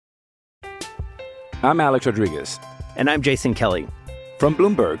I'm Alex Rodriguez. And I'm Jason Kelly. From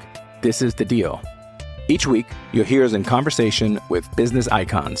Bloomberg, this is The Deal. Each week, you'll hear us in conversation with business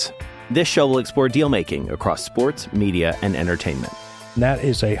icons. This show will explore deal-making across sports, media, and entertainment. That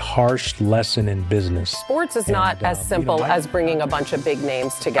is a harsh lesson in business. Sports is not as simple as bringing a bunch of big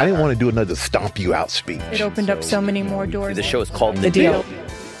names together. I didn't want to do another stomp you out speech. It opened up so many more doors. The show is called The Deal.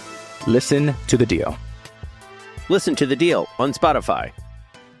 Listen to The Deal. Listen to The Deal on Spotify.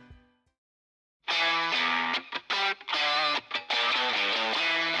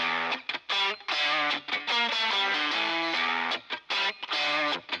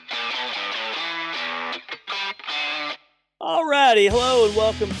 Alrighty, hello and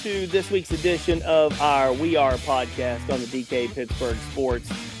welcome to this week's edition of our We Are podcast on the DK Pittsburgh Sports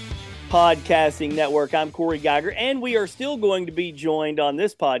Podcasting Network. I'm Corey Geiger, and we are still going to be joined on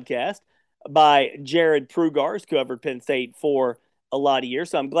this podcast by Jared Prugar, who's covered Penn State for a lot of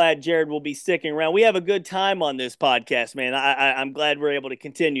years. So I'm glad Jared will be sticking around. We have a good time on this podcast, man. I'm glad we're able to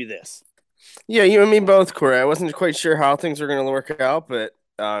continue this. Yeah, you and me both, Corey. I wasn't quite sure how things were going to work out, but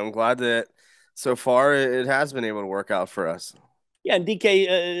I'm glad that so far it has been able to work out for us. Yeah, and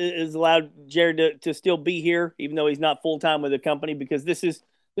DK has allowed Jared to still be here, even though he's not full-time with the company, because this is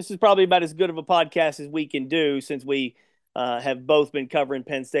probably about as good of a podcast as we can do, since we have both been covering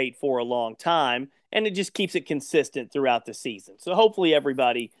Penn State for a long time, and it just keeps it consistent throughout the season. So hopefully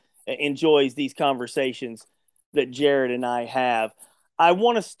everybody enjoys these conversations that Jared and I have. I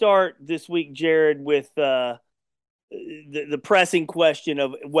want to start this week, Jared, with the pressing question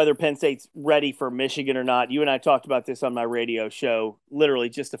of whether Penn State's ready for Michigan or not. You and I talked about this on my radio show literally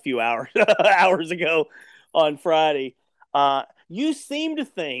just a few hours ago on Friday. You seem to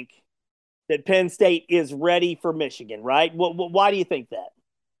think that Penn State is ready for Michigan, right? Why do you think that?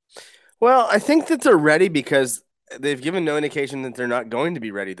 Well, I think that they're ready because they've given no indication that they're not going to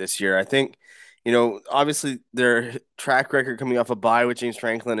be ready this year. I think, obviously their track record coming off a bye with James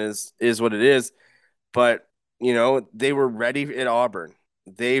Franklin is what it is, but they were ready at Auburn.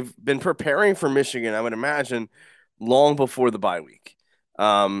 They've been preparing for Michigan, I would imagine, long before the bye week.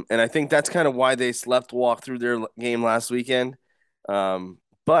 And I think that's kind of why they walk through their game last weekend.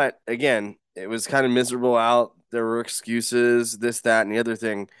 But again, it was kind of miserable out. There were excuses, this, that, and the other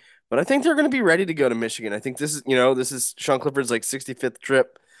thing. But I think they're going to be ready to go to Michigan. I think this is Sean Clifford's 65th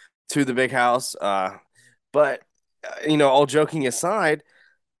trip to the Big House. But all joking aside,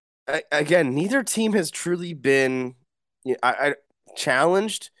 again, neither team has truly been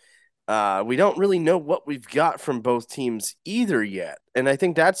challenged. We don't really know what we've got from both teams either yet. And I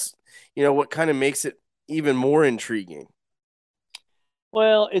think that's, what kind of makes it even more intriguing.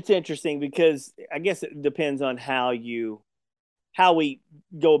 Well, it's interesting because I guess it depends on how we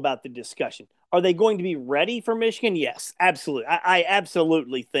go about the discussion. Are they going to be ready for Michigan? Yes, absolutely. I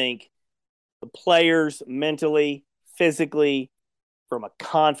absolutely think the players mentally, physically, from a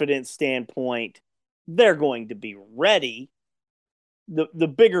confidence standpoint, they're going to be ready. The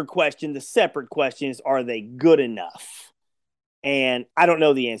bigger question, the separate question is, are they good enough? And I don't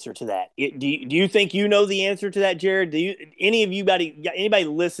know the answer to that. Do you think you know the answer to that, Jared? Anybody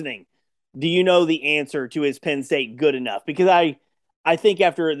listening, do you know the answer to is Penn State good enough? Because I think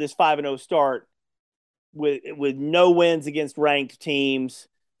after this 5-0 start with no wins against ranked teams,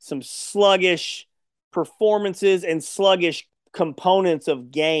 some sluggish performances and sluggish components of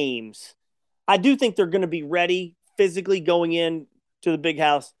games, I do think they're going to be ready physically going in to the Big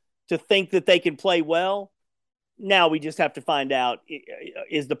House to think that they can play well. Now we just have to find out,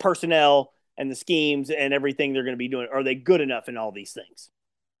 is the personnel and the schemes and everything they're going to be doing, are they good enough in all these things?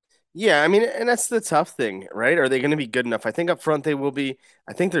 Yeah, I mean, and that's the tough thing, right? Are they going to be good enough? I think up front they will be.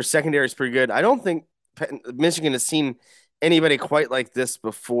 I think their secondary is pretty good. I don't think Michigan has seen anybody quite like this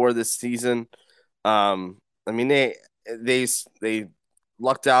before this season. I mean, they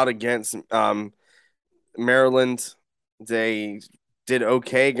lucked out against Maryland. They did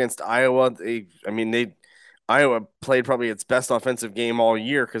okay against Iowa. Iowa played probably its best offensive game all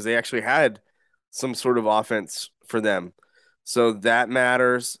year because they actually had some sort of offense for them. So that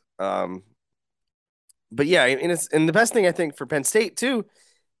matters. But yeah, and the best thing I think for Penn State too,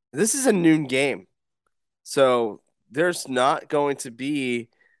 this is a noon game. So there's not going to be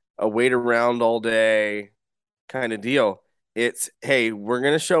a wait around all day kind of deal. It's, hey, we're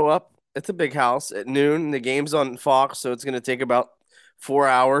going to show up at the Big House at noon. The game's on Fox, so it's going to take about 4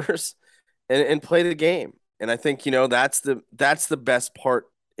 hours and play the game. And I think, that's the best part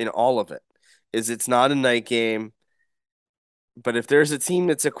in all of it, is it's not a night game. But if there's a team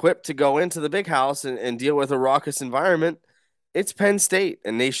that's equipped to go into the Big House and deal with a raucous environment, it's Penn State.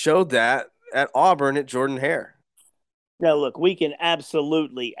 And they showed that at Auburn at Jordan-Hare. Now, look, we can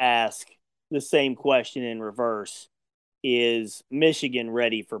absolutely ask the same question in reverse. Is Michigan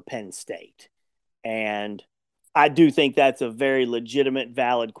ready for Penn State? And I do think that's a very legitimate,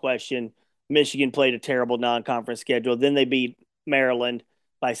 valid question. Michigan played a terrible non-conference schedule. Then they beat Maryland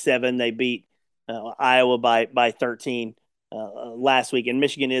by 7. They beat Iowa by 13 last week. And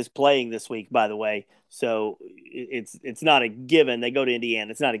Michigan is playing this week, by the way. So it's not a given. They go to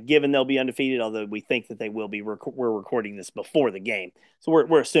Indiana. It's not a given they'll be undefeated, although we think that they will be. We're recording this before the game. So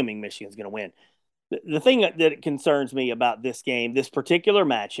we're assuming Michigan's going to win. The thing that concerns me about this game, this particular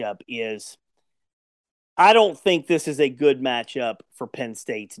matchup, is I don't think this is a good matchup for Penn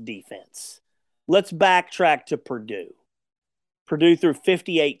State's defense. Let's backtrack to Purdue. Purdue threw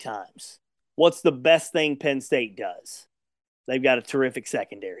 58 times. What's the best thing Penn State does? They've got a terrific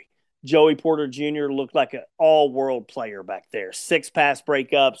secondary. Joey Porter Jr. looked like an all-world player back there. 6 pass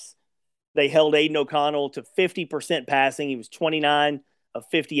breakups. They held Aiden O'Connell to 50% passing. He was 29 of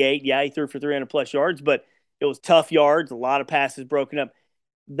 58. Yeah, he threw for 300-plus yards, but it was tough yards, a lot of passes broken up.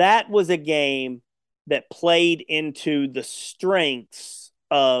 That was a game that played into the strengths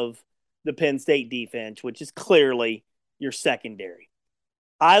of the Penn State defense, which is clearly your secondary.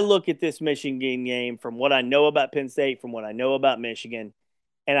 I look at this Michigan game from what I know about Penn State, from what I know about Michigan,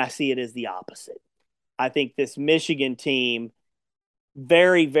 and I see it as the opposite. I think this Michigan team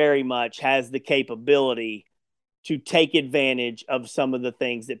very, very much has the capability to take advantage of some of the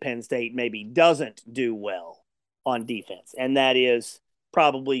things that Penn State maybe doesn't do well on defense, and that is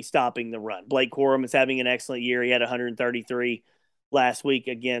probably stopping the run. Blake Corum is having an excellent year. He had 133 last week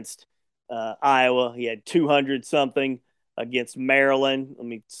against Iowa. He had 200-something against Maryland. Let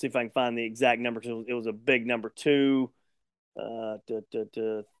me see if I can find the exact number because it was a big number,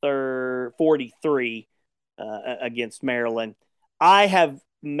 43 against Maryland. I have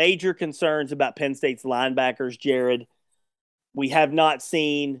major concerns about Penn State's linebackers, Jared. We have not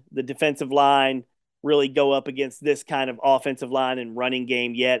seen the defensive line really go up against this kind of offensive line and running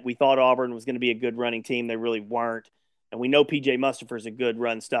game yet. We thought Auburn was going to be a good running team. They really weren't. And we know P.J. Mustipher is a good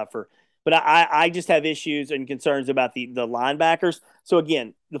run stuffer. But I just have issues and concerns about the linebackers. So,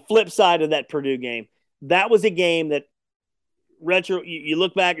 again, the flip side of that Purdue game, that was a game that you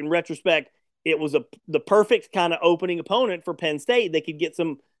look back in retrospect, it was the perfect kind of opening opponent for Penn State. They could get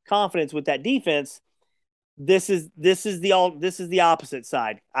some confidence with that defense. This is the opposite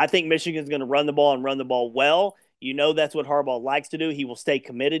side. I think Michigan's going to run the ball and run the ball well. You know that's what Harbaugh likes to do. He will stay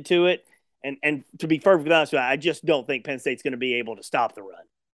committed to it. And to be perfectly honest with you, I just don't think Penn State's going to be able to stop the run.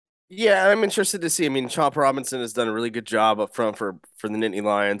 Yeah, I'm interested to see. I mean, Chop Robinson has done a really good job up front for the Nittany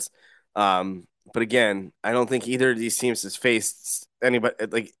Lions. But again, I don't think either of these teams has faced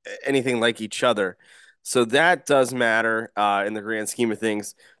anything like each other. So that does matter in the grand scheme of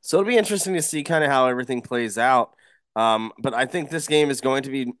things. So it'll be interesting to see kind of how everything plays out. But I think this game is going to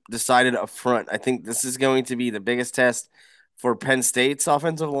be decided up front. I think this is going to be the biggest test for Penn State's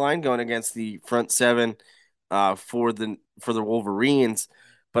offensive line going against the front seven for the Wolverines.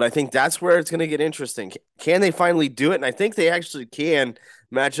 But I think that's where it's going to get interesting. Can they finally do it? And I think they actually can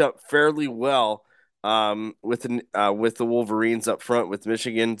match up fairly well with the Wolverines up front, with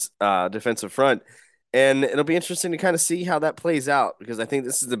Michigan's defensive front. And it'll be interesting to kind of see how that plays out, because I think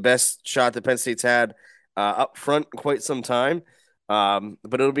this is the best shot that Penn State's had up front in quite some time.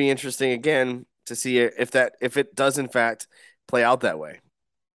 But it'll be interesting, again, to see if it does, in fact, play out that way.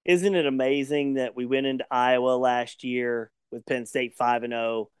 Isn't it amazing that we went into Iowa last year with Penn State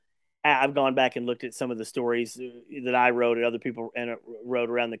 5-0? I've gone back and looked at some of the stories that I wrote and other people wrote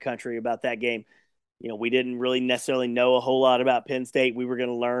around the country about that game. You know, we didn't really necessarily know a whole lot about Penn State. We were going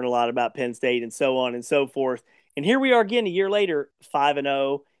to learn a lot about Penn State and so on and so forth. And here we are again a year later,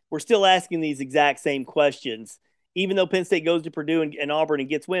 5-0. We're still asking these exact same questions, even though Penn State goes to Purdue and Auburn and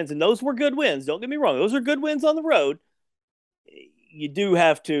gets wins. And those were good wins. Don't get me wrong. Those are good wins on the road. You do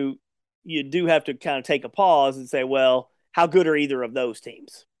have to kind of take a pause and say, well, how good are either of those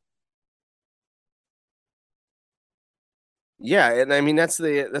teams? Yeah, and I mean that's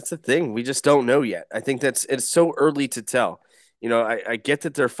the thing. We just don't know yet. I think it's so early to tell. You know, I get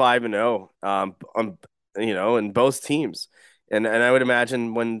that they're 5-0, in both teams, and I would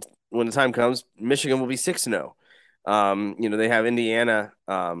imagine when the time comes, Michigan will be 6-0. They have Indiana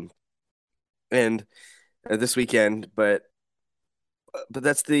and this weekend, but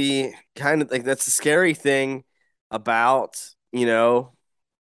that's the kind of that's the scary thing about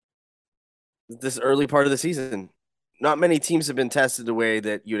this early part of the season. Not many teams have been tested the way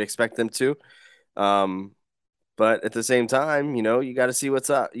that you'd expect them to. But at the same time, you got to see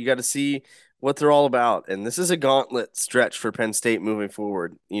what's up. You got to see what they're all about. And this is a gauntlet stretch for Penn State moving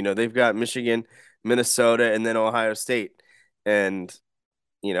forward. They've got Michigan, Minnesota, and then Ohio State. And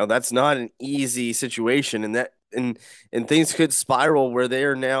That's not an easy situation, and things could spiral where they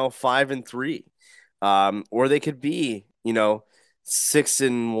are now 5-3, or they could be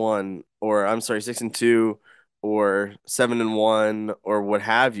 6-1, or I'm sorry, 6-2, or 7-1, or what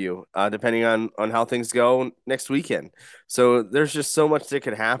have you, depending on how things go next weekend. So there's just so much that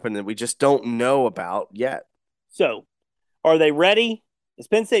could happen that we just don't know about yet. So, are they ready? Is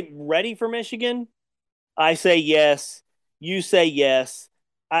Penn State ready for Michigan? I say yes. You say yes.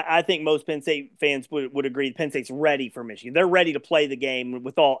 I think most Penn State fans would agree Penn State's ready for Michigan. They're ready to play the game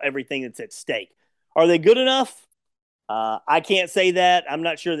with everything that's at stake. Are they good enough? I can't say that. I'm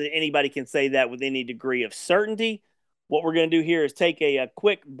not sure that anybody can say that with any degree of certainty. What we're going to do here is take a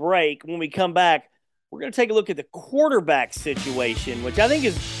quick break. When we come back, we're going to take a look at the quarterback situation, which I think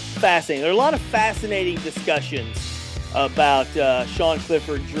is fascinating. There are a lot of fascinating discussions about Sean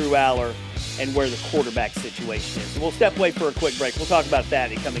Clifford, Drew Aller, and where the quarterback situation is. So we'll step away for a quick break. We'll talk about that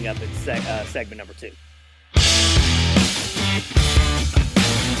coming up in segment number 2.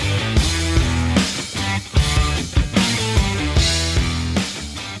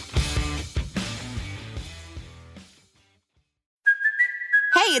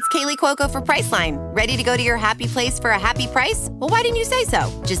 Hey, it's Kaylee Cuoco for Priceline. Ready to go to your happy place for a happy price? Well, why didn't you say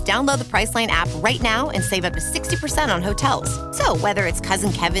so? Just download the Priceline app right now and save up to 60% on hotels. So whether it's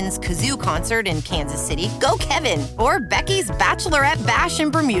Cousin Kevin's Kazoo Concert in Kansas City, go Kevin, or Becky's Bachelorette Bash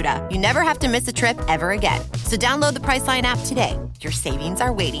in Bermuda, you never have to miss a trip ever again. So download the Priceline app today. Your savings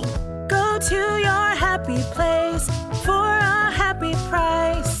are waiting. Go to your happy place for a happy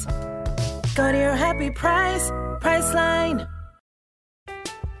price. Go to your happy price, Priceline.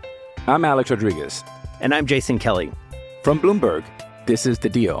 I'm Alex Rodriguez. And I'm Jason Kelly. From Bloomberg, this is The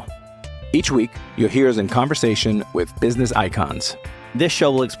Deal. Each week, you'll hear us in conversation with business icons. This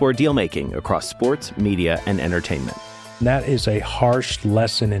show will explore deal-making across sports, media, and entertainment. That is a harsh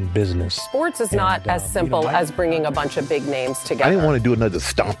lesson in business. Sports is not as simple as bringing a bunch of big names together. I didn't want to do another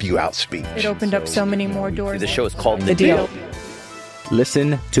stomp you out speech. It opened up so many more doors. The show is called The Deal.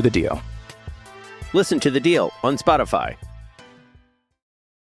 Listen to The Deal. Listen to The Deal on Spotify.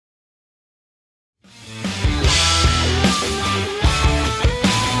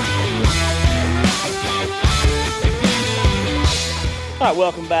 All right,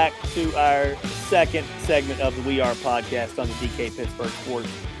 welcome back to our second segment of the We Are podcast on the DK Pittsburgh Sports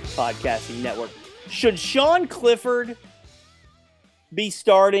Podcasting Network. Should Sean Clifford be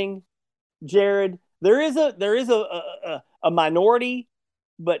starting, Jared? There is a minority,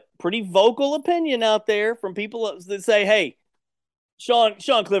 but pretty vocal opinion out there from people that say, "Hey, Sean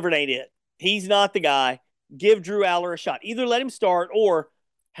Clifford ain't it. He's not the guy. Give Drew Aller a shot. Either let him start, or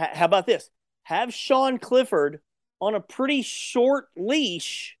how about this? Have Sean Clifford on a pretty short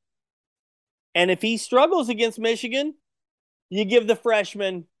leash, and if he struggles against Michigan, you give the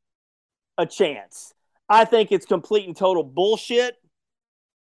freshman a chance." I think it's complete and total bullshit.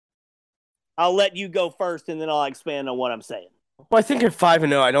 I'll let you go first, and then I'll expand on what I'm saying. Well, I think at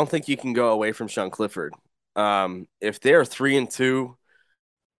 5-0, I don't think you can go away from Sean Clifford. If they're 3-2,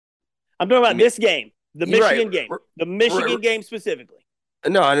 I'm talking about this game, the Michigan right, game, the Michigan game specifically.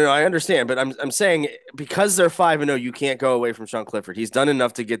 No, I understand, but I'm saying because they're 5-0, you can't go away from Sean Clifford. He's done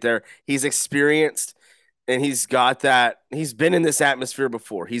enough to get there. He's experienced, and he's got that. He's been in this atmosphere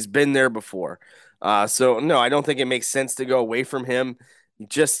before. He's been there before. So no, I don't think it makes sense to go away from him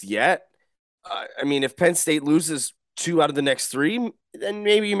just yet. I mean, if Penn State loses 2 out of the next 3, then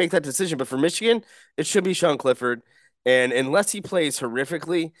maybe you make that decision. But for Michigan, it should be Sean Clifford, and unless he plays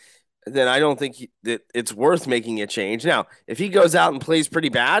horrifically, then I don't think that it's worth making a change. Now, if he goes out and plays pretty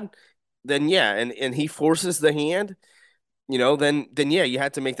bad, then yeah, and he forces the hand, then yeah, you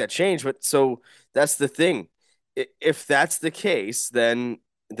have to make that change. But so that's the thing. If that's the case, then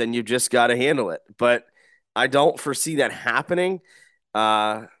you just got to handle it. But I don't foresee that happening.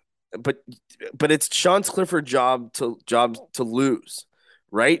 But it's Sean Clifford's job to lose,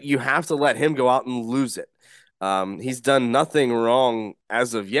 right? You have to let him go out and lose it. He's done nothing wrong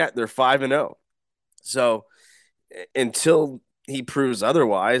as of yet. They're 5-0. So until he proves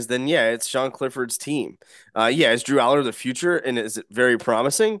otherwise, then yeah, it's Sean Clifford's team. Is Drew Aller the future, and is it very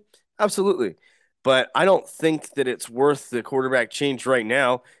promising? Absolutely. But I don't think that it's worth the quarterback change right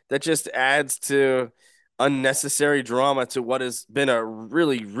now. That just adds to unnecessary drama to what has been a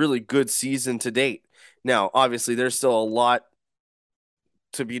really, really good season to date. Now, obviously, there's still a lot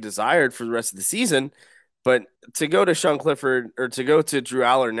to be desired for the rest of the season. But to go to Sean Clifford, or to go to Drew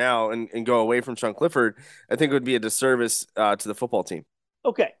Aller now and go away from Sean Clifford, I think would be a disservice to the football team.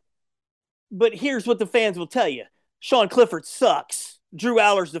 Okay. But here's what the fans will tell you. Sean Clifford sucks. Drew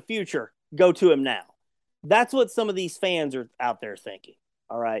Aller's the future. Go to him now. That's what some of these fans are out there thinking.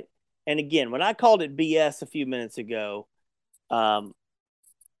 All right. And again, when I called it BS a few minutes ago,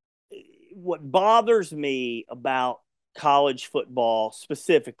 what bothers me about college football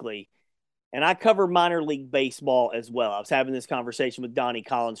specifically, and I cover minor league baseball as well. I was having this conversation with Donnie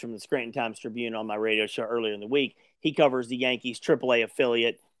Collins from the Scranton Times-Tribune on my radio show earlier in the week. He covers the Yankees AAA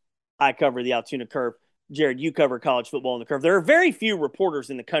affiliate. I cover the Altoona Curve. Jared, you cover college football on the Curve. There are very few reporters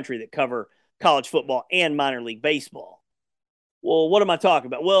in the country that cover college football and minor league baseball. Well, what am I talking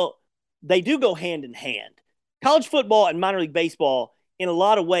about? Well, they do go hand in hand. College football and minor league baseball, in a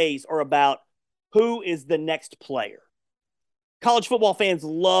lot of ways, are about who is the next player. College football fans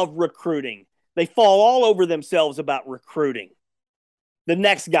love recruiting. They fall all over themselves about recruiting. The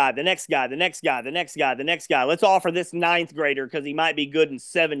next guy, the next guy, the next guy, the next guy, the next guy. Let's offer this ninth grader because he might be good in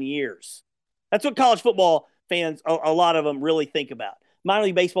 7 years. That's what college football fans, a lot of them, really think about. Minor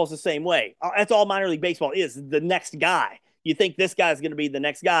league baseball is the same way. That's all minor league baseball is, the next guy. You think this guy's going to be the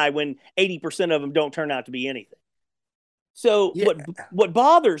next guy when 80% of them don't turn out to be anything. So what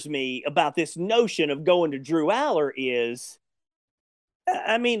bothers me about this notion of going to Drew Aller is,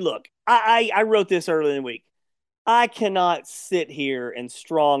 I mean, look, I wrote this earlier in the week. I cannot sit here and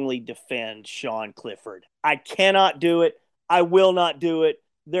strongly defend Sean Clifford. I cannot do it. I will not do it.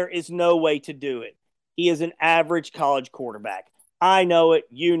 There is no way to do it. He is an average college quarterback. I know it.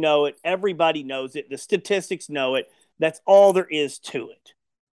 You know it. Everybody knows it. The statistics know it. That's all there is to it.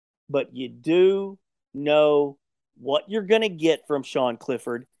 But you do know what you're going to get from Sean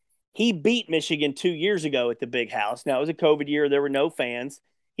Clifford. He beat Michigan 2 years ago at the Big House. Now, it was a COVID year. There were no fans.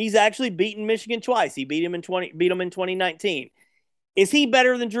 He's actually beaten Michigan twice. He beat him in 2019. Is he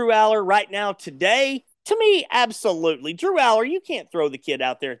better than Drew Aller right now today? To me, absolutely. Drew Aller, you can't throw the kid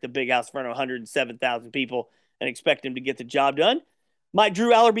out there at the Big House in front of 107,000 people and expect him to get the job done. Might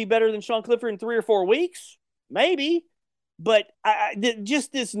Drew Aller be better than Sean Clifford in 3 or 4 weeks? Maybe. But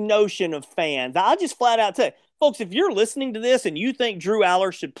just this notion of fans, I'll just flat out tell you, folks, if you're listening to this and you think Drew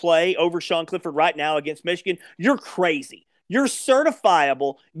Aller should play over Sean Clifford right now against Michigan, you're crazy. You're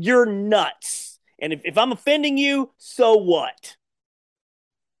certifiable. You're nuts. And if I'm offending you, so what?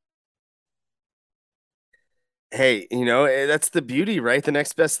 Hey, that's the beauty, right? The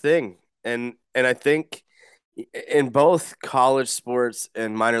next best thing. And I think in both college sports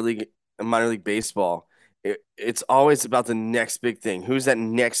and minor league baseball, it's always about the next big thing. Who's that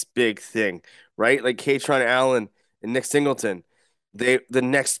next big thing, right? Like Katron Allen and Nick Singleton, the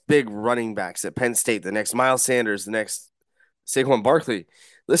next big running backs at Penn State, the next Miles Sanders, the next Saquon Barkley.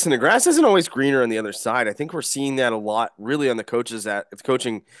 Listen, the grass isn't always greener on the other side. I think we're seeing that a lot, really, on the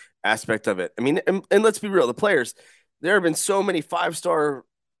coaching aspect of it. I mean, and let's be real, the players. There have been so many 5-star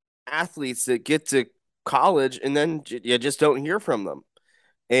athletes that get to college and then you just don't hear from them,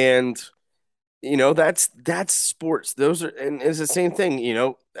 and that's sports. Those are, and it's the same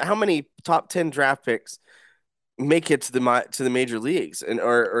thing. How many top 10 draft picks make it to the major leagues and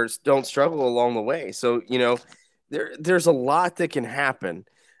or don't struggle along the way? So there's a lot that can happen,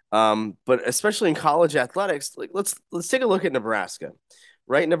 but especially in college athletics. Like let's take a look at Nebraska,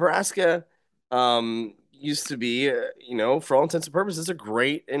 right? Nebraska used to be, for all intents and purposes, a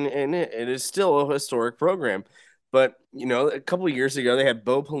great and it is still a historic program. But, a couple of years ago, they had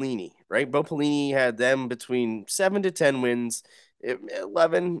Bo Pelini, right? Bo Pelini had them between 7 to 10 wins,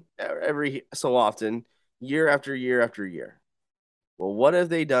 11 every so often, year after year after year. Well, what have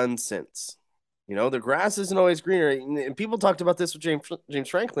they done since? The grass isn't always greener. And people talked about this with James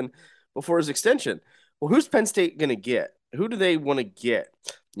Franklin before his extension. Well, who's Penn State going to get? Who do they want to get?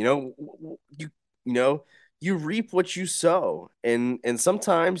 You reap what you sow. And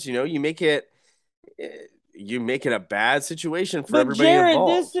sometimes, you make it a bad situation for everybody Jared,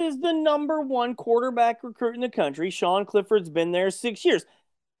 involved. This is the number 1 quarterback recruit in the country. Sean Clifford's been there 6 years.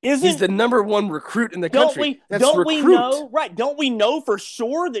 He's the number 1 recruit in the country. Don't we know for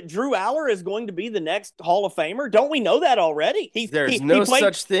sure that Drew Aller is going to be the next Hall of Famer? Don't we know that already? There's no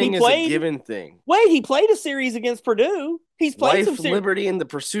such thing as a given thing. Wait, he played a series against Purdue. He's played Life, liberty, and the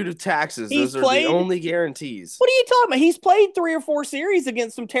pursuit of taxes. Those are the only guarantees. What are you talking about? He's played 3 or 4 series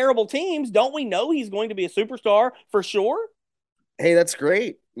against some terrible teams. Don't we know he's going to be a superstar for sure? Hey, that's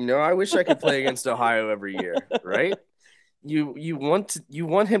great. I wish I could play against Ohio every year, right? You want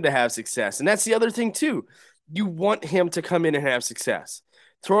him to have success. And that's the other thing too. You want him to come in and have success.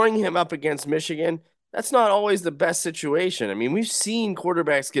 Throwing him up against Michigan, that's not always the best situation. I mean, we've seen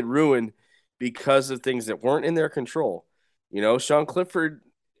quarterbacks get ruined because of things that weren't in their control. Sean Clifford,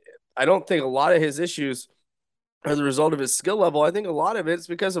 I don't think a lot of his issues are the result of his skill level. I think a lot of it's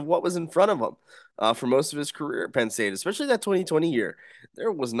because of what was in front of him for most of his career at Penn State, especially that 2020 year.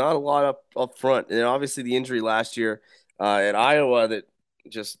 There was not a lot up front. And obviously the injury last year at Iowa that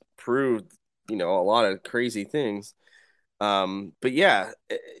just proved, a lot of crazy things. But yeah,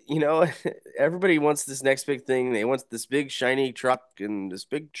 everybody wants this next big thing. They want this big shiny truck and this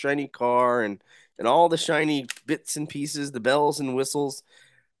big shiny car and all the shiny bits and pieces, the bells and whistles.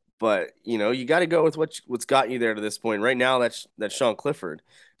 But you got to go with what's got you there to this point. Right now, that's Sean Clifford.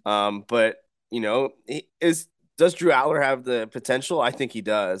 But does Drew Aller have the potential? I think he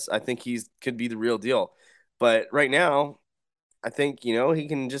does. I think could be the real deal. But right now, I think, he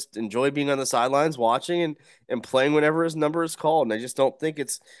can just enjoy being on the sidelines watching and playing whenever his number is called. And I just don't think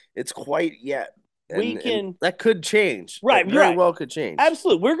it's quite yet. And that could change. Right. That very well could change.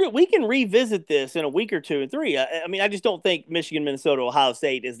 Absolutely. We can revisit this in a week or 2 and 3. I mean, I just don't think Michigan, Minnesota, Ohio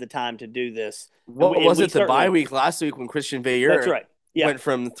State is the time to do this. What was it the bye week last week when Christian Veilleux that's right. Yeah. went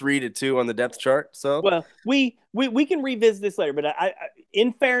from 3 to 2 on the depth chart? So well, we can revisit this later. But I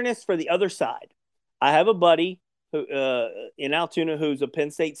in fairness, for the other side, I have a buddy who in Altoona who's a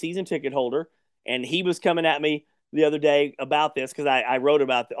Penn State season ticket holder, and he was coming at me the other day about this because I wrote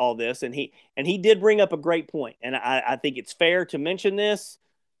about all this, and he did bring up a great point, and I think it's fair to mention this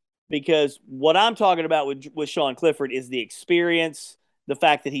because what I'm talking about with Sean Clifford is the experience, the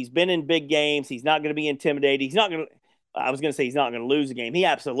fact that he's been in big games, he's not going to be intimidated, he's not going to. I was going to say he's not going to lose the game. He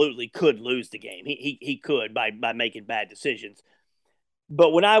absolutely could lose the game. He could by making bad decisions.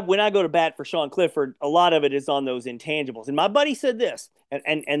 But when I go to bat for Sean Clifford, a lot of it is on those intangibles. And my buddy said this,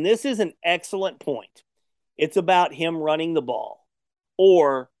 and this is an excellent point. It's about him running the ball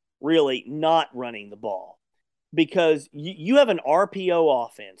or really not running the ball because you have an RPO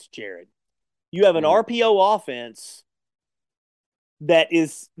offense, Jared. You have an RPO offense that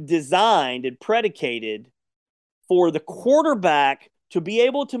is designed and predicated for the quarterback to be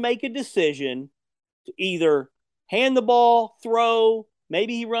able to make a decision to either hand the ball, throw,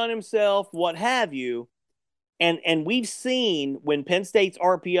 maybe he run himself, what have you. And we've seen when Penn State's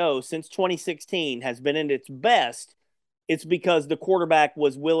RPO since 2016 has been at its best, it's because the quarterback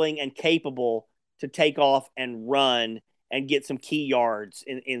was willing and capable to take off and run and get some key yards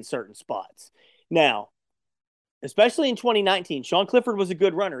in certain spots. Now, especially in 2019, Sean Clifford was a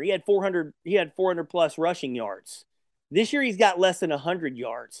good runner. He had 400 plus rushing yards. This year he's got less than 100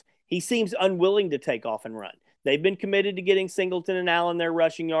 yards. He seems unwilling to take off and run. They've been committed to getting Singleton and Allen their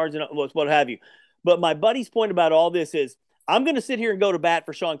rushing yards and what have you. But my buddy's point about all this is I'm going to sit here and go to bat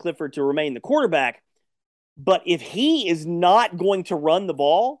for Sean Clifford to remain the quarterback. But if he is not going to run the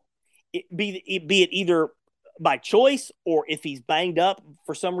ball, be it either by choice or if he's banged up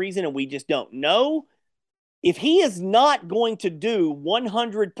for some reason and we just don't know, if he is not going to do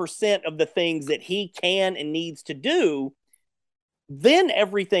 100% of the things that he can and needs to do, then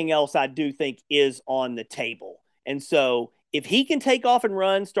everything else I do think is on the table. And so if he can take off and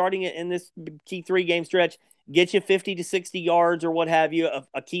run starting in this key 3-game stretch, get you 50 to 60 yards or what have you,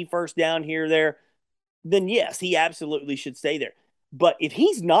 a key first down here or there, then yes, he absolutely should stay there. But if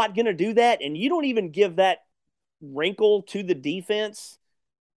he's not going to do that and you don't even give that wrinkle to the defense,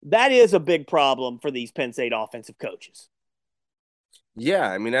 that is a big problem for these Penn State offensive coaches.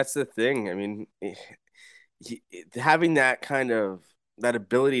 Yeah, I mean, that's the thing. I mean, having that kind of that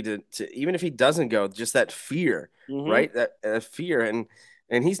ability to even if he doesn't go, just that fear, right? That fear,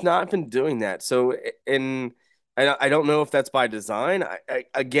 and he's not been doing that. So, and I don't know if that's by design.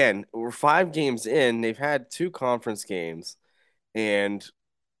 Again, we're 5 games in. They've had 2 conference games, and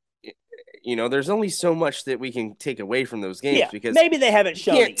there's only so much that we can take away from those games because maybe they haven't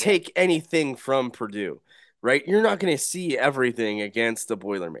shown. You can't take anything from Purdue. Right? You're not going to see everything against the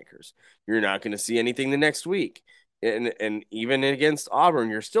Boilermakers. You're not going to see anything the next week. And even against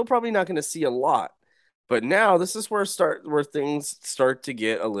Auburn, you're still probably not going to see a lot. But now this is where things start to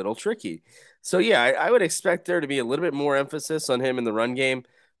get a little tricky. So, yeah, I would expect there to be a little bit more emphasis on him in the run game.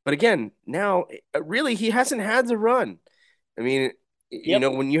 But again, now, really, he hasn't had to run. I mean,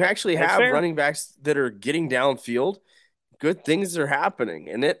 when you actually have running backs that are getting downfield, good things are happening.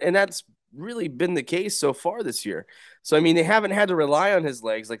 And that's really been the case so far this year. So, I mean, they haven't had to rely on his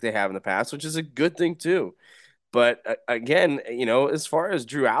legs like they have in the past, which is a good thing too. But again, as far as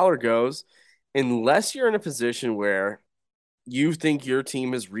Drew Aller goes, unless you're in a position where you think your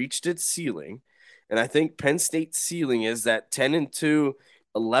team has reached its ceiling, and I think Penn State's ceiling is that 10-2,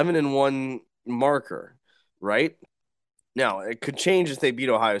 11-1 marker, right? Now, it could change if they beat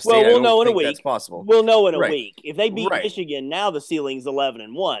Ohio State. Well, we'll know in a week. That's possible. We'll know in a week. If they beat Michigan, now the ceiling's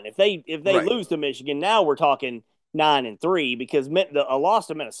 11-1. If they lose to Michigan, now we're talking 9-3 because a loss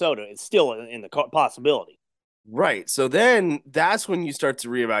to Minnesota is still in the possibility. Right. So then that's when you start to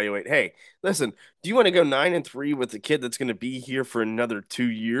reevaluate. Hey, listen, do you want to go 9-3 with a kid that's going to be here for another 2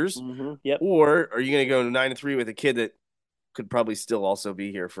 years? Mm-hmm. Yep. Or are you going to go 9-3 with a kid that could probably still also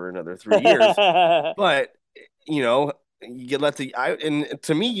be here for another 3 years. But, you know, you let and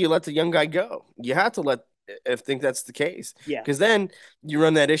to me, you let the young guy go. You have to I think that's the case. Yeah. Because then you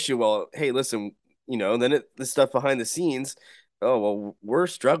run that issue. Well, hey, listen, you know, then the stuff behind the scenes, oh, well, we're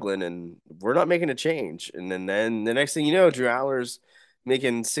struggling and we're not making a change. And then the next thing you know, Drew Aller's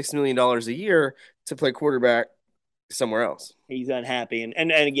making $6 million a year to play quarterback somewhere else. He's unhappy.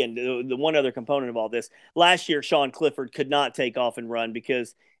 And again, the one other component of all this, last year, Sean Clifford could not take off and run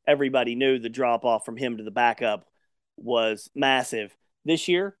because everybody knew the drop off from him to the backup was massive. This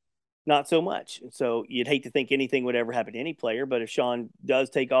year, not so much. And so you'd hate to think anything would ever happen to any player, but if Sean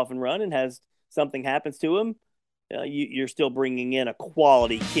does take off and run and has something happens to him, you're still bringing in a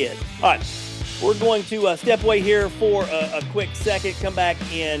quality kid. All right, we're going to step away here for a quick second, come back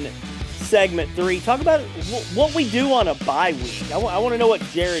in segment 3. Talk about what we do on a bye week. I want to know what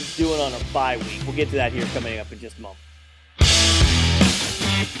Jared's doing on a bye week. We'll get to that here coming up in just a moment.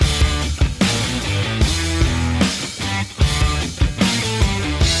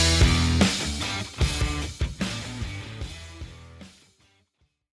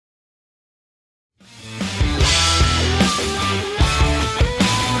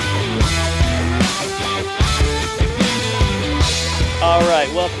 All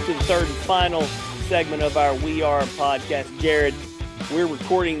right, welcome to the third and final segment of our We Are podcast. Jared, we're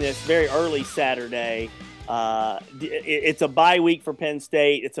recording this very early Saturday. It's a bye week for Penn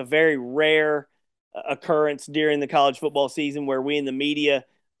State. It's a very rare occurrence during the college football season where we in the media,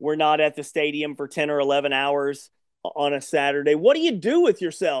 we're not at the stadium for 10 or 11 hours on a Saturday. What do you do with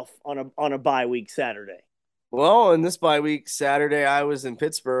yourself on a bye week Saturday? Well, in this bye week Saturday, I was in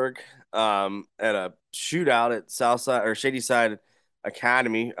Pittsburgh at a shootout at Southside or Shadyside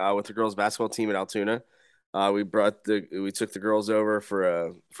Academy with the girls basketball team at Altoona. We took the girls over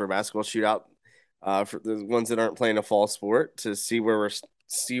for a basketball shootout for the ones that aren't playing a fall sport to see where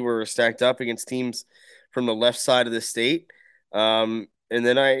we're stacked up against teams from the left side of the state. And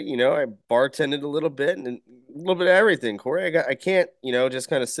then I bartended a little bit and a little bit of everything. Corey, I can't just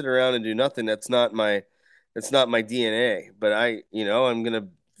kind of sit around and do nothing. That's not my DNA. But I'm gonna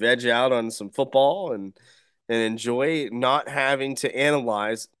veg out on some football and enjoy not having to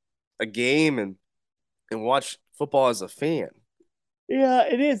analyze a game and watch football as a fan. Yeah,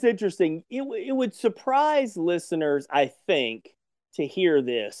 it is interesting. It would surprise listeners, I think, to hear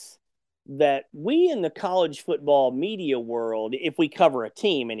this, that we in the college football media world, if we cover a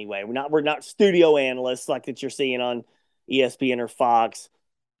team anyway, we're not studio analysts like that you're seeing on ESPN or Fox.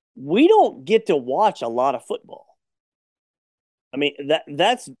 We don't get to watch a lot of football. I mean,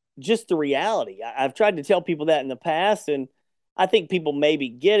 that's just the reality. I've tried to tell people that in the past, and I think people maybe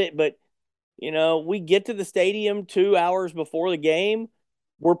get it, but we get to the stadium 2 hours before the game.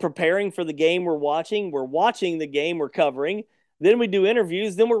 We're preparing for the game we're watching. We're watching the game we're covering. Then we do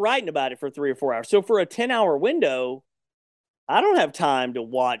interviews. Then we're writing about it for 3 or 4 hours. So for a 10-hour window, I don't have time to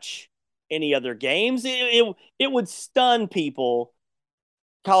watch any other games. It would stun people,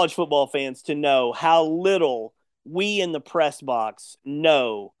 college football fans, to know how little we in the press box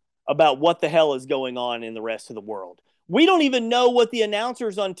know about what the hell is going on in the rest of the world. We don't even know what the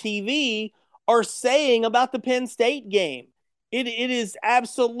announcers on TV are saying about the Penn State game. It is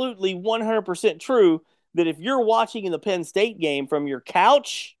absolutely 100% true that if you're watching in the Penn State game from your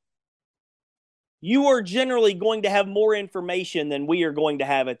couch, you are generally going to have more information than we are going to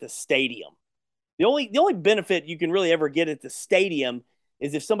have at the stadium. The only benefit you can really ever get at the stadium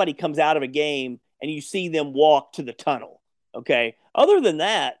is if somebody comes out of a game and you see them walk to the tunnel. Okay. Other than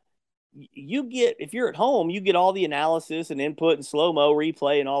that, if you're at home, you get all the analysis and input and slow-mo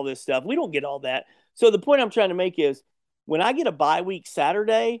replay and all this stuff. We don't get all that. So the point I'm trying to make is when I get a bye week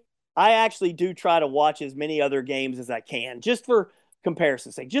Saturday, I actually do try to watch as many other games as I can, just for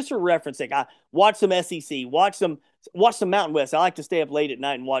comparison's sake, just for reference sake. I watch some SEC, watch some Mountain West. I like to stay up late at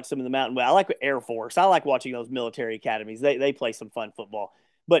night and watch some of the Mountain West. I like Air Force. I like watching those military academies. They play some fun football.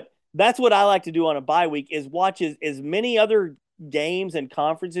 But that's what I like to do on a bye week, is watch as many other games and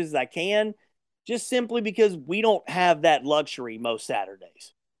conferences as I can, just simply because we don't have that luxury most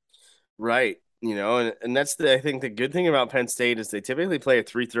Saturdays. Right. And that's I think the good thing about Penn State is they typically play a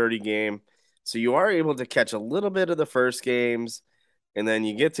 3:30 game. So you are able to catch a little bit of the first games, and then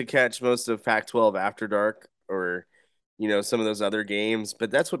you get to catch most of Pac-12 after dark or, some of those other games.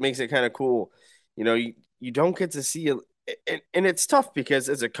 But that's what makes it kind of cool. You don't get to see and it's tough because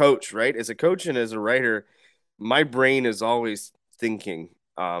as a coach, right? As a coach and as a writer, my brain is always thinking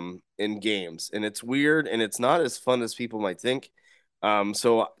in games, and it's weird and it's not as fun as people might think.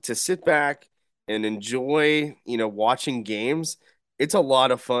 So to sit back and enjoy, watching games, it's a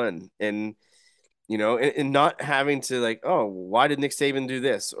lot of fun. And, and not having to like, oh, why did Nick Saban do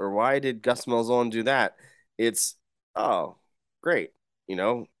this? Or why did Gus Malzahn do that? It's, oh, great.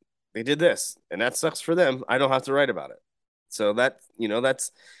 They did this and that sucks for them. I don't have to write about it. So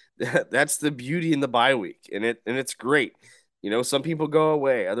that's the beauty in the bye week. And it's great. Some people go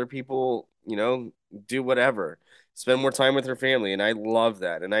away, other people, do whatever, spend more time with their family. And I love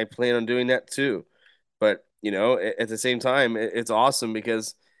that. And I plan on doing that too. But, at the same time, it's awesome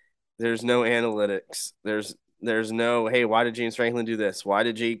because there's no analytics. There's no, hey, why did James Franklin do this? Why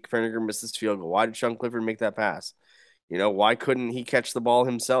did Jake Ferniger miss this field goal? Why did Sean Clifford make that pass? Why couldn't he catch the ball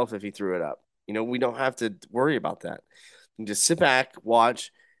himself if he threw it up? We don't have to worry about that. You just sit back,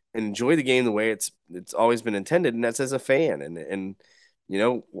 watch, and enjoy the game the way it's always been intended, and that's as a fan, and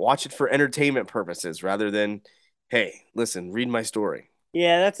watch it for entertainment purposes rather than, hey, listen, read my story.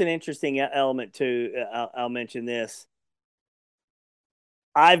 Yeah, that's an interesting element too. I'll mention this.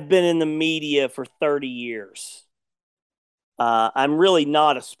 I've been in the media for 30 years. I'm really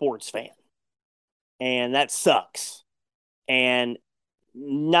not a sports fan, and that sucks. And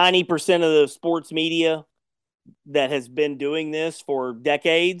 90% of the sports media that has been doing this for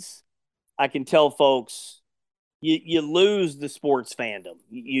decades, I can tell folks, you lose the sports fandom.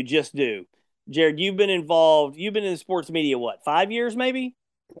 You just do. Jared, you've been in the sports media, what, 5 years maybe?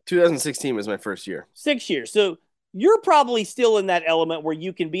 2016 was my first year. 6 years. So you're probably still in that element where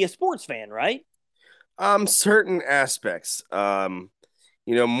you can be a sports fan, right? Certain aspects.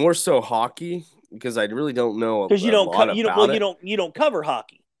 More so hockey because I really don't know because you don't cover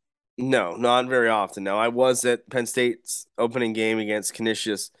hockey. No, not very often. Now I was at Penn State's opening game against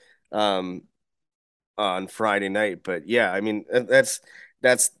Canisius on Friday night, but yeah, I mean that's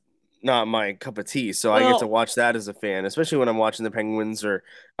not my cup of tea. So I get to watch that as a fan, especially when I'm watching the Penguins or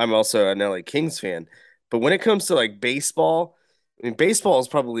I'm also an LA Kings fan. But when it comes to like baseball, I mean, baseball is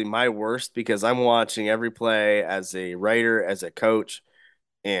probably my worst because I'm watching every play as a writer, as a coach,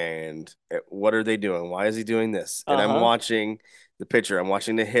 and what are they doing? Why is he doing this? And I'm watching the pitcher, I'm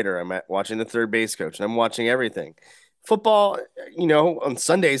watching the hitter, I'm watching the third base coach, and I'm watching everything. Football, on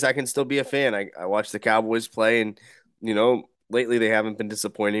Sundays I can still be a fan. I watch the Cowboys play, and lately they haven't been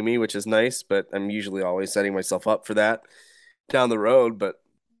disappointing me, which is nice, but I'm usually always setting myself up for that down the road. But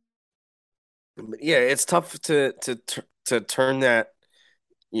yeah, it's tough to turn that,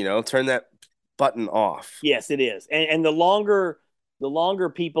 turn that button off. Yes, it is. And the longer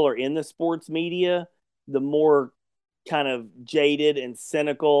people are in the sports media, the more kind of jaded and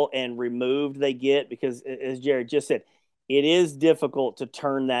cynical and removed they get because, as Jared just said, it is difficult to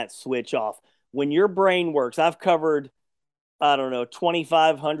turn that switch off. When your brain works, I've covered, I don't know,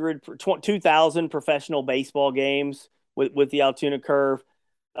 2,000 professional baseball games with the Altoona Curve.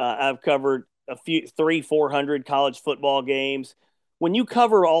 I've covered a few 300-400 college football games. When you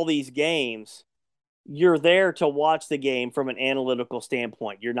cover all these games, you're there to watch the game from an analytical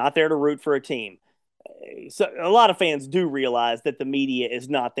standpoint. You're not there to root for a team. So a lot of fans do realize that the media is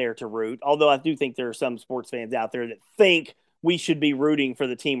not there to root, although I do think there are some sports fans out there that think we should be rooting for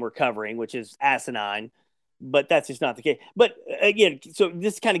the team we're covering, which is asinine, but that's just not the case. But again, so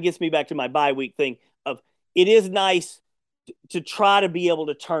this kind of gets me back to my bye week thing of it is nice to try to be able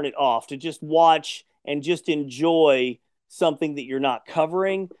to turn it off, to just watch and just enjoy something that you're not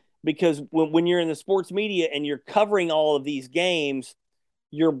covering. Because when you're in the sports media and you're covering all of these games,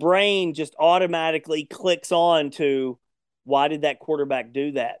 your brain just automatically clicks on to, why did that quarterback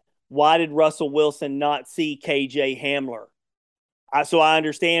do that? Why did Russell Wilson not see KJ Hamler? So I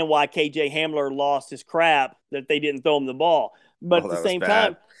understand why KJ Hamler lost his crap that they didn't throw him the ball. But at the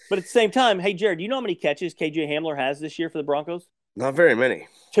same time, hey, Jared, do you know how many catches KJ Hamler has this year for the Broncos? Not very many.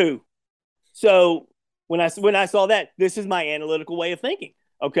 2. So when I saw that, this is my analytical way of thinking.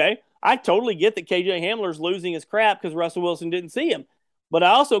 Okay, I totally get that KJ Hamler's losing his crap because Russell Wilson didn't see him. But I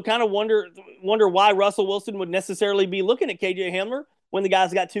also kind of wonder why Russell Wilson would necessarily be looking at KJ Hamler when the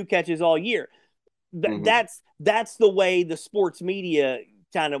guy's got 2 catches all year. That's the way the sports media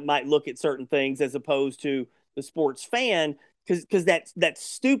kind of might look at certain things as opposed to the sports fan, because that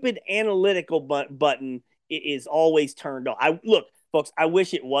stupid analytical button is always turned on. Look, folks, I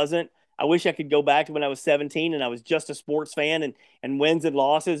wish it wasn't. I wish I could go back to when I was 17 and I was just a sports fan and wins and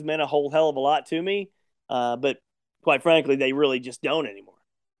losses meant a whole hell of a lot to me. But quite frankly, they really just don't anymore.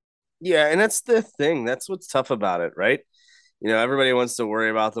 Yeah, and that's the thing. That's what's tough about it, right? Everybody wants to worry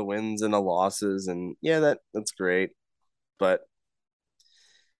about the wins and the losses, and yeah, that's great. But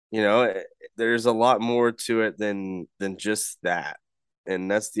there's a lot more to it than just that. And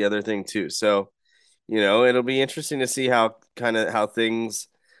that's the other thing too. So, it'll be interesting to see how things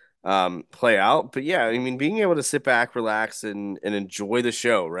play out. But yeah, I mean, being able to sit back, relax, and enjoy the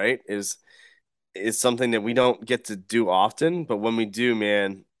show, right, is is something that we don't get to do often, but when we do,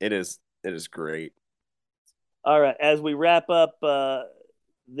 man, it is great. All right, as we wrap up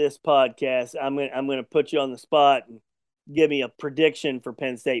this podcast, I'm gonna put you on the spot and give me a prediction for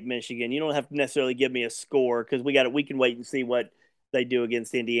Penn State, Michigan. You don't have to necessarily give me a score because we can wait and see what they do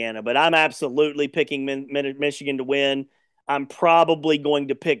against Indiana. But I'm absolutely picking Michigan to win. I'm probably going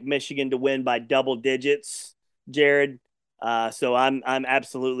to pick Michigan to win by double digits, Jared. So I'm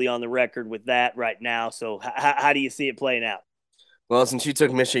absolutely on the record with that right now. So how do you see it playing out? Well, since you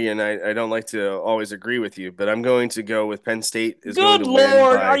took Michigan, I don't like to always agree with you, but I'm going to go with Penn State is going to win. Good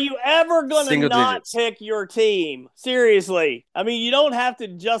Lord, are you ever going to not pick your team? Seriously. I mean, you don't have to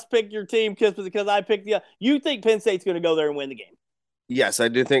just pick your team because I picked you think Penn State's going to go there and win the game? Yes, I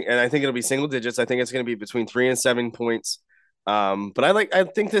do think, and I think it'll be single digits. I think it's going to be between 3 and 7 points. But I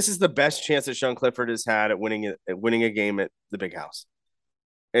think this is the best chance that Sean Clifford has had at winning a game at the Big House.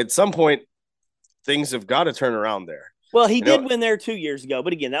 At some point, things have got to turn around there. Well, he did win there 2 years ago,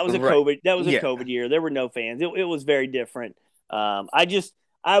 but again, that was a COVID. That was a COVID year. There were no fans. It was very different. I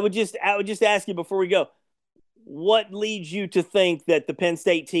would just ask you before we go, what leads you to think that the Penn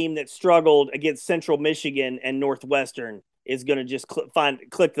State team that struggled against Central Michigan and Northwestern is going to just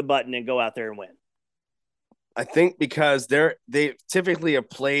click the button and go out there and win? I think because they typically have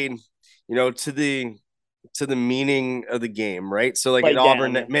played, to the meaning of the game, right? So like at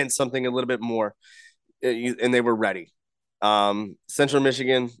Auburn, that meant something a little bit more, and they were ready. Central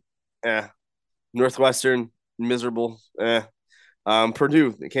Michigan, Northwestern, miserable.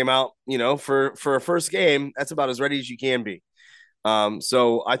 Purdue, they came out, for a first game, that's about as ready as you can be.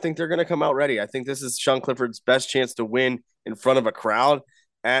 So I think they're going to come out ready. I think this is Sean Clifford's best chance to win in front of a crowd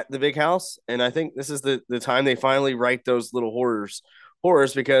at the Big House. And I think this is the time they finally write those little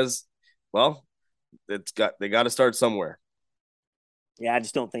horrors because, well, they got to start somewhere. Yeah, I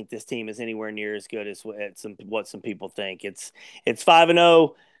just don't think this team is anywhere near as good as what some people think. It's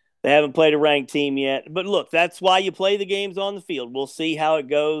 5-0. They haven't played a ranked team yet. But look, that's why you play the games on the field. We'll see how it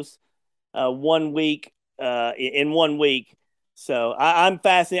goes in 1 week. So I'm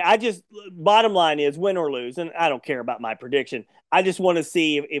fascinated. Bottom line is win or lose, and I don't care about my prediction. I just want to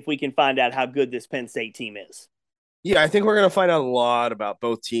see if we can find out how good this Penn State team is. Yeah, I think we're going to find out a lot about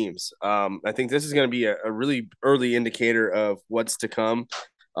both teams. I think this is going to be a really early indicator of what's to come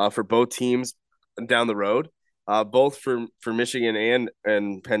for both teams down the road, both for Michigan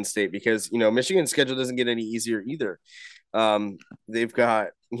and Penn State, because, Michigan's schedule doesn't get any easier either. They've got,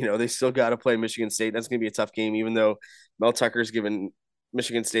 they still got to play Michigan State. That's going to be a tough game, even though Mel Tucker's given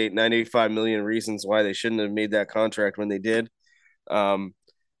Michigan State 95 million reasons why they shouldn't have made that contract when they did. And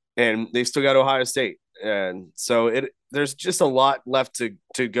they've still got Ohio State. And so there's just a lot left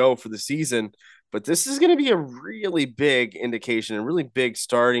to go for the season, but this is going to be a really big indication, a really big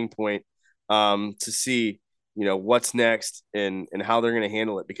starting point to see, what's next and how they're going to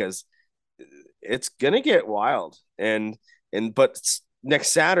handle it, because it's going to get wild. But next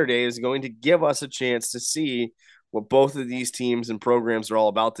Saturday is going to give us a chance to see what both of these teams and programs are all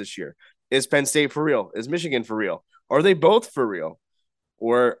about this year. Is Penn State for real? Is Michigan for real? Are they both for real?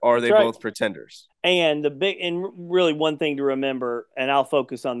 Or are they both pretenders? And really one thing to remember, and I'll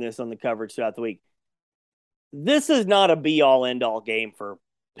focus on this on the coverage throughout the week. This is not a be-all, end-all game for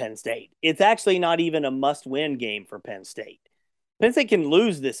Penn State. It's actually not even a must-win game for Penn State. Penn State can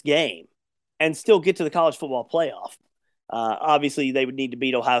lose this game and still get to the college football playoff. Obviously, they would need to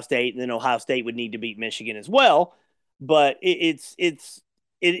beat Ohio State, and then Ohio State would need to beat Michigan as well. But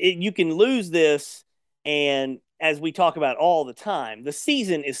you can lose this, and as we talk about all the time, the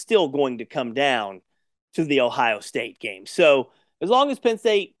season is still going to come down to the Ohio State game. So as long as Penn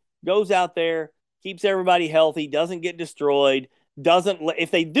State goes out there, keeps everybody healthy, doesn't get destroyed, if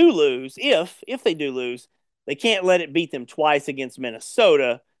they do lose, they can't let it beat them twice against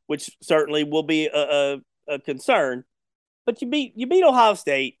Minnesota, which certainly will be a concern. But you beat Ohio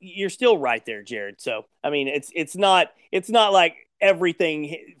State, you're still right there, Jared. So I mean, it's not like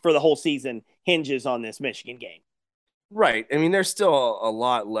everything for the whole season hinges on this Michigan game. Right. I mean, there's still a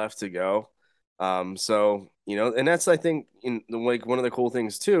lot left to go. So, and that's, I think, one of the cool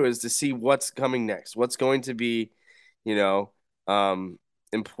things too, is to see what's coming next. What's going to be,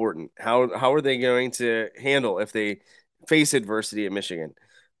 important. How are they going to handle if they face adversity at Michigan?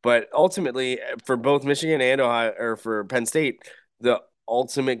 But ultimately, for both Michigan and Ohio, or for Penn State, the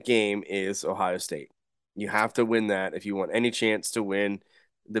ultimate game is Ohio State. You have to win that if you want any chance to win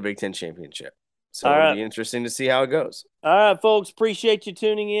the Big Ten championship. So it'll be interesting to see how it goes. All right, folks. Appreciate you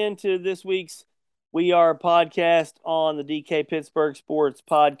tuning in to this week's We Are podcast on the DK Pittsburgh Sports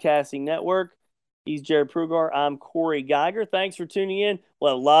Podcasting Network. He's Jared Prugar. I'm Corey Geiger. Thanks for tuning in.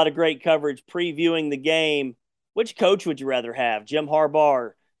 Well, a lot of great coverage previewing the game. Which coach would you rather have, Jim Harbaugh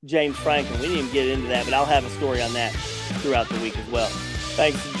or James Franklin? We didn't even get into that, but I'll have a story on that throughout the week as well.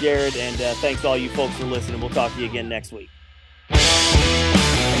 Thanks, Jared, and thanks to all you folks for listening. We'll talk to you again next week.